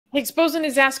Exposin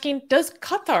is asking, does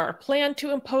Qatar plan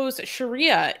to impose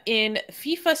Sharia in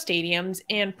FIFA stadiums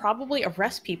and probably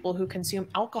arrest people who consume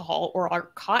alcohol or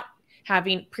are caught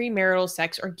having premarital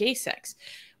sex or gay sex?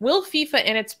 Will FIFA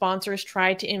and its sponsors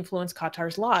try to influence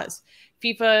Qatar's laws?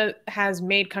 FIFA has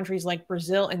made countries like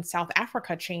Brazil and South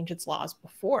Africa change its laws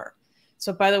before.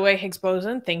 So, by the way, Higgs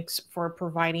boson, thanks for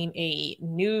providing a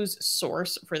news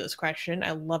source for this question.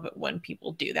 I love it when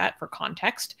people do that for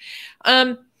context.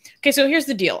 Okay, so here's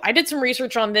the deal. I did some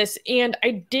research on this and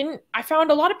I found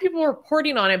a lot of people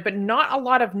reporting on it, but not a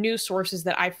lot of news sources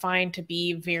that I find to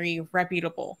be very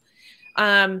reputable.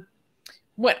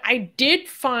 What I did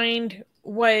find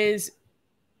was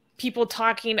people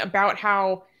talking about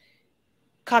how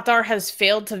Qatar has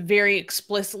failed to very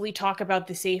explicitly talk about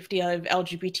the safety of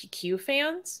LGBTQ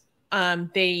fans.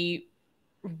 They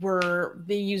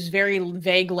use very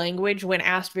vague language when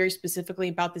asked very specifically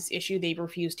about this issue. They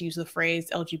refuse to use the phrase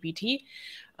LGBT.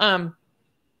 Now,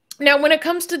 when it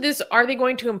comes to this, are they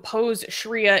going to impose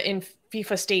Sharia in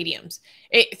FIFA stadiums?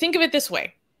 Think of it this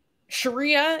way: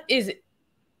 Sharia is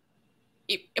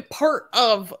a part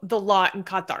of the law in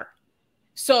Qatar.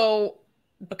 So,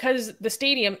 because the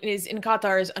stadium is in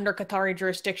Qatar, is under Qatari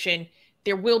jurisdiction,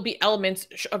 there will be elements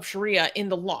of Sharia in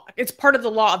the law. It's part of the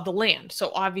law of the land.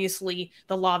 So obviously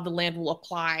the law of the land will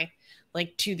apply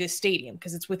like to this stadium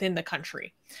because it's within the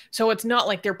country. So it's not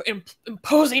like they're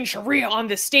imposing Sharia on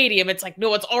this stadium. It's like,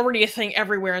 no, it's already a thing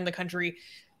everywhere in the country.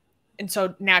 And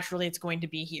so naturally it's going to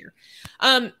be here.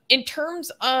 In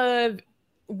terms of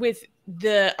with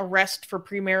the arrest for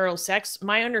premarital sex,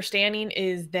 my understanding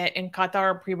is that in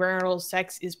Qatar, premarital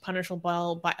sex is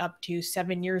punishable by up to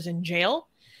 7 years in jail.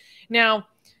 Now,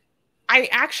 I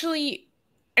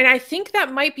think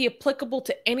that might be applicable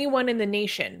to anyone in the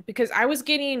nation because I was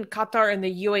getting Qatar and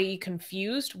the UAE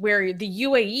confused, where the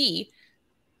UAE,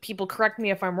 people correct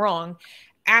me if I'm wrong,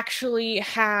 actually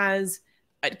has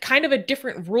a kind of a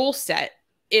different rule set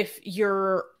if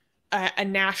you're a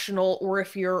national or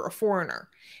if you're a foreigner.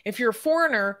 If you're a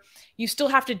foreigner, you still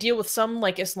have to deal with some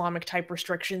like Islamic type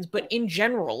restrictions, but in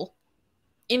general,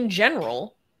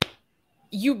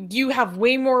 you have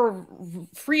way more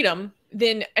freedom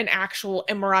than an actual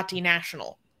Emirati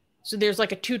national. So there's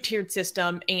like a two-tiered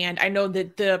system, and I know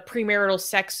that the premarital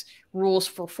sex rules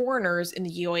for foreigners in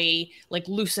the UAE like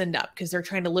loosened up because they're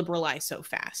trying to liberalize so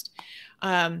fast.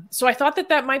 So I thought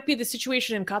that might be the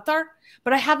situation in Qatar,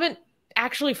 but I haven't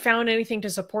actually found anything to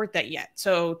support that yet.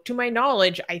 So to my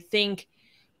knowledge, I think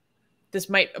this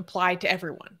might apply to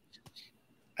everyone.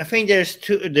 I think there's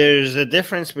a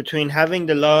difference between having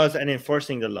the laws and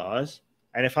enforcing the laws.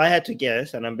 And if I had to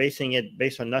guess, and I'm basing it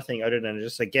based on nothing other than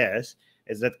just a guess,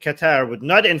 is that Qatar would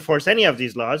not enforce any of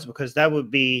these laws because that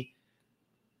would be,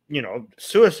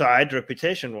 suicide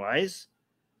reputation-wise.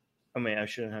 I mean, I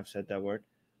shouldn't have said that word.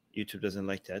 YouTube doesn't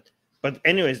like that. But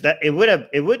anyways, that it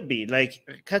would be like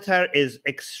Qatar is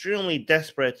extremely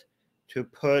desperate to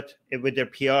put it with their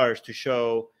PRs to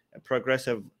show a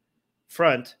progressive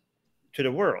front to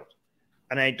the world.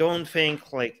 And I don't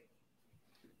think, like,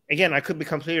 again, I could be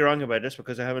completely wrong about this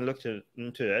because I haven't looked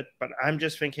into it, but I'm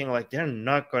just thinking like they're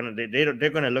not gonna they're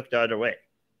gonna look the other way.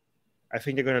 I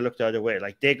think they're gonna look the other way.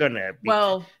 Like they're gonna be,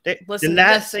 listen,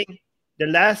 the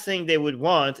last thing they would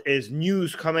want is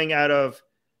news coming out of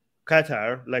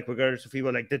Qatar, like regardless of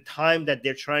people, like the time that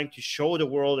they're trying to show the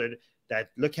world that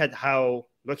look at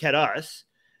us.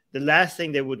 The last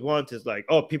thing they would want is like,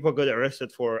 oh, people got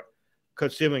arrested for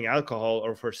consuming alcohol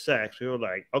or for sex. We were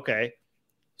like, okay,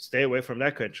 stay away from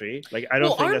that country. Like, I don't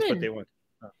think Armin, that's what they want.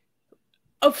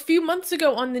 A few months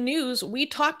ago on the news, we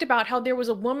talked about how there was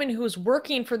a woman who was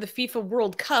working for the FIFA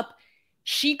World Cup.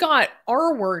 She got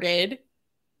R-worded.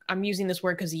 I'm using this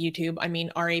word because of YouTube. I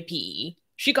mean, R-A-P-E.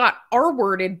 She got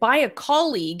R-worded by a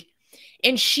colleague,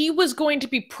 and she was going to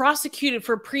be prosecuted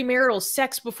for premarital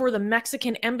sex before the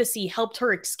Mexican embassy helped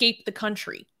her escape the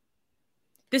country.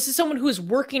 This is someone who is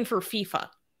working for FIFA.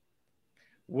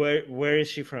 Where is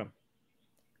she from?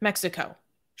 Mexico.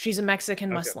 She's a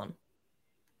Mexican Muslim.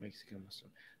 Mexican Muslim.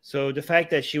 So the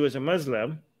fact that she was a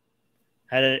Muslim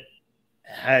had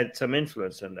some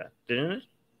influence on that, didn't it?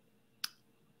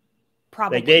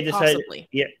 Probably. Like they decided, possibly.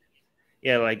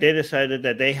 Yeah. Like they decided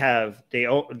that they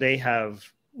own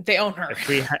her.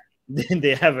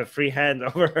 They have a free hand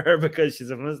over her because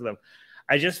she's a Muslim.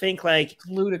 I just think like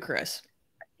ludicrous.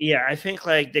 Yeah, I think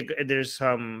like there's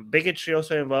some bigotry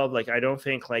also involved. Like I don't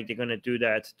think like they're gonna do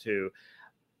that to.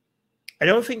 I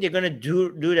don't think they're gonna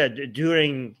do that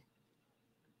during.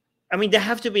 I mean, they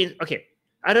have to be okay.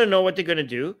 I don't know what they're gonna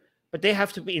do, but they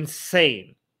have to be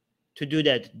insane to do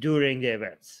that during the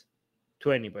events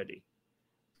to anybody.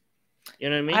 You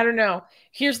know what I mean? I don't know.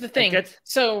 Here's the thing.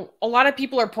 So a lot of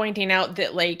people are pointing out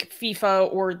that like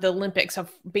FIFA or the Olympics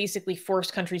have basically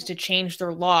forced countries to change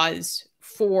their laws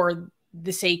for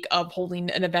the sake of holding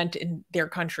an event in their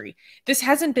country. This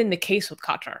hasn't been the case with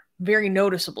Qatar, very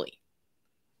noticeably,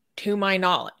 to my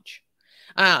knowledge.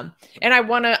 And I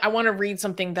wanna read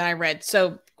something that I read.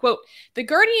 So, quote, The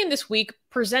Guardian this week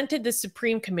presented the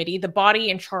Supreme Committee, the body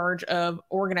in charge of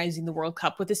organizing the World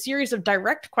Cup, with a series of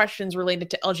direct questions related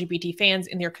to LGBT fans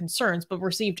and their concerns, but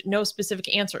received no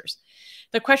specific answers.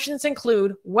 The questions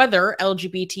include whether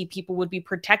LGBT people would be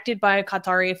protected by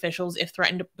Qatari officials if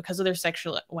threatened because of their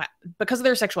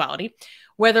sexuality,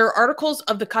 whether articles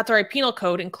of the Qatari Penal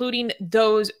Code, including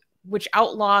those which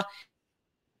outlaw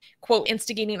quote,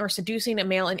 instigating or seducing a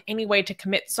male in any way to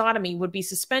commit sodomy would be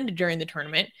suspended during the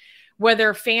tournament,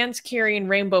 whether fans carrying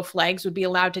rainbow flags would be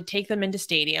allowed to take them into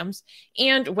stadiums,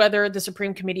 and whether the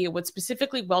Supreme Committee would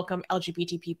specifically welcome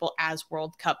LGBT people as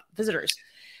World Cup visitors.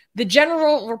 The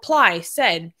general reply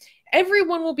said,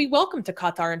 everyone will be welcome to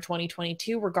Qatar in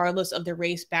 2022, regardless of their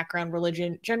race, background,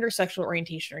 religion, gender, sexual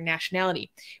orientation, or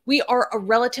nationality. We are a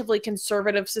relatively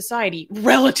conservative society.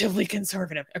 Relatively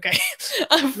conservative, okay?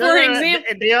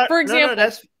 For example,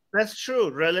 that's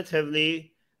true.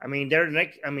 Relatively, I mean, they're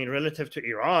like, I mean, relative to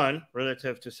Iran,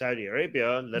 relative to Saudi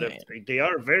Arabia, they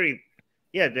are very,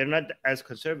 yeah, they're not as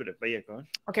conservative. But yeah, go on.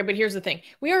 Okay, but here's the thing: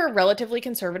 we are a relatively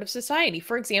conservative society.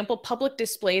 For example, public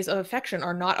displays of affection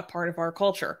are not a part of our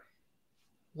culture.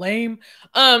 Lame.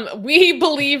 We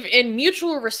believe in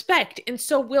mutual respect, and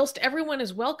so whilst everyone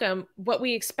is welcome, what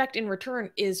we expect in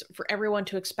return is for everyone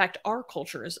to expect our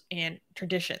cultures and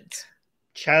traditions.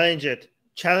 Challenge it.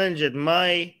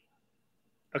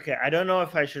 Okay, I don't know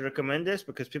if I should recommend this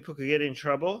because people could get in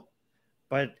trouble,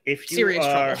 but if you Serious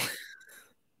are trouble.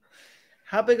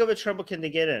 How big of a trouble can they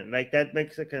get in? Like that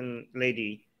Mexican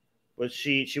lady, was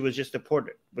she was just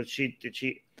deported? Was she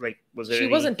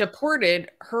wasn't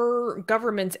deported. Her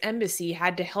government's embassy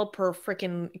had to help her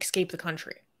freaking escape the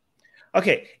country.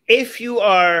 Okay, if you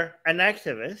are an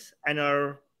activist and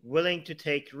are willing to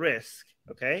take risk,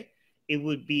 okay, it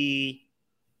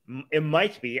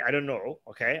might be, I don't know,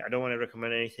 okay, I don't want to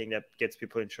recommend anything that gets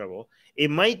people in trouble. It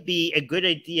might be a good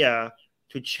idea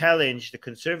to challenge the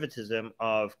conservatism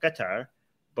of Qatar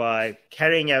by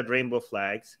carrying out rainbow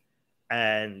flags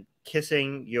and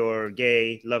kissing your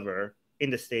gay lover in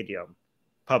the stadium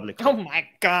publicly. Oh my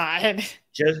God.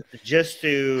 Just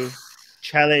to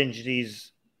challenge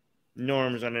these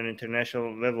norms on an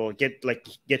international level, get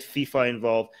FIFA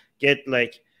involved, get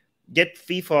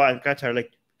FIFA and Qatar,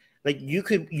 like you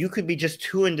could be just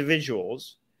two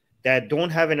individuals that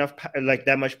don't have enough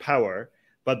that much power,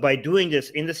 but by doing this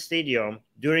in the stadium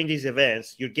during these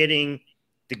events, you're getting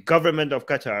the government of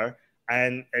Qatar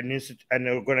and an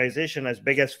organization as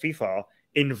big as FIFA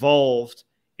involved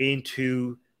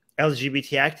into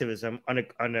LGBT activism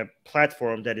on a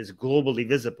platform that is globally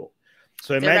visible.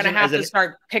 So they're going to have to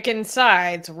start picking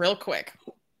sides real quick.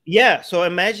 Yeah. So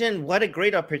imagine what a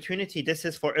great opportunity this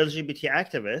is for LGBT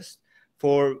activists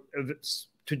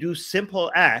to do simple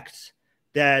acts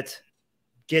that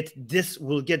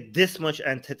will get this much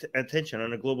attention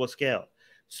on a global scale.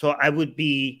 So I would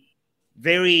be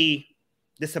very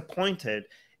disappointed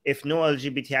if no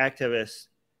LGBT activists,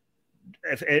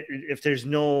 if there's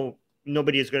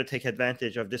nobody is going to take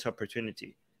advantage of this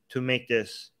opportunity to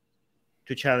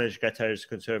challenge Qatar's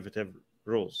conservative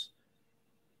rules.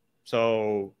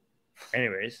 So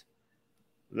anyways,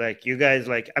 like you guys,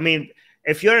 I mean,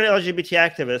 if you're an LGBT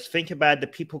activist, think about the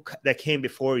people that came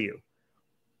before you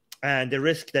and the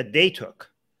risk that they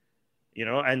took,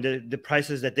 and the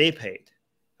prices that they paid.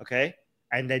 Okay.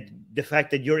 And that the fact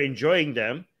that you're enjoying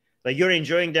them in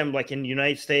the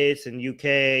United States and UK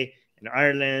and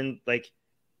Ireland,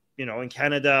 in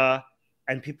Canada,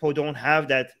 and people don't have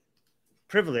that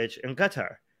privilege in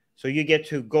Qatar. So you get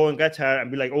to go in Qatar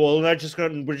and be like, oh, well, we're just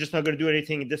not going to do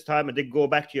anything this time, and then go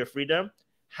back to your freedom.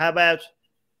 How about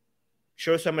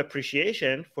show some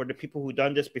appreciation for the people who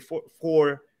done this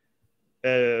before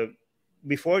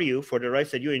you, for the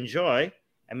rights that you enjoy,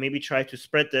 and maybe try to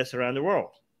spread this around the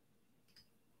world.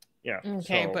 Yeah.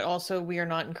 Okay, but also we are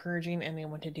not encouraging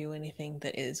anyone to do anything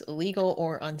that is illegal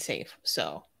or unsafe.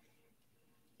 So,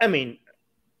 I mean,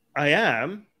 I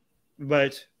am,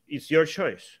 but it's your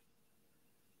choice,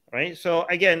 right? So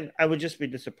again, I would just be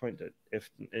disappointed if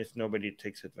nobody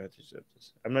takes advantage of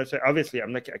this. I'm not saying, obviously,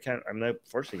 I'm not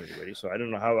forcing anybody, so I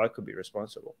don't know how I could be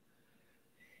responsible.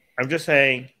 I'm just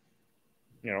saying,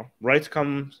 rights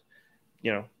comes,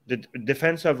 the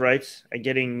defense of rights and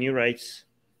getting new rights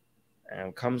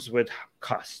comes with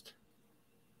cost.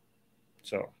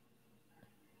 So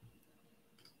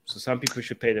So some people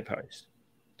should pay the price.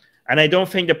 And I don't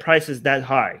think the price is that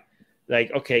high.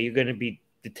 Like, okay, you're going to be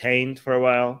detained for a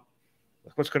while.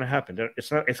 What's going to happen? It's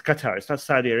Qatar. It's not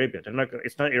Saudi Arabia.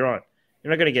 It's not Iran.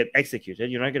 You're not going to get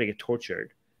executed. You're not going to get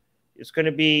tortured. It's going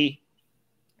to be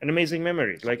an amazing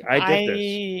memory. Like, I did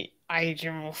this.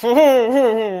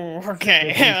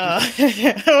 Okay.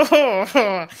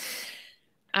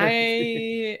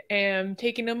 I am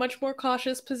taking a much more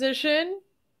cautious position.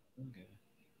 Okay.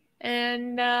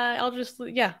 And I'll just,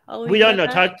 I'll leave We it don't at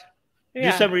know. that.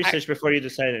 Do some research before you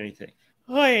decide anything.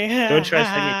 Oh, yeah. Don't trust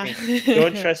anything.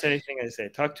 Don't trust anything I say.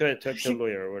 Talk to a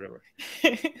lawyer or whatever.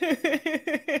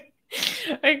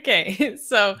 Okay,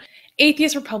 so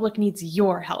Atheist Republic needs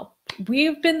your help.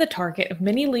 We've been the target of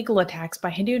many legal attacks by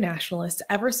Hindu nationalists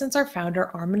ever since our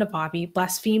founder, Armin Navabi,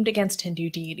 blasphemed against Hindu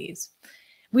deities.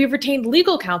 We have retained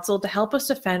legal counsel to help us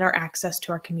defend our access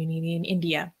to our community in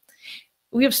India.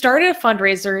 We have started a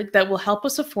fundraiser that will help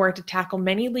us afford to tackle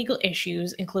many legal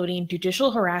issues, including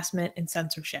judicial harassment and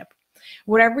censorship.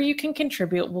 Whatever you can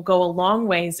contribute will go a long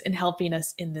ways in helping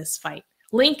us in this fight.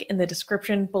 Link in the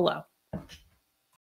description below.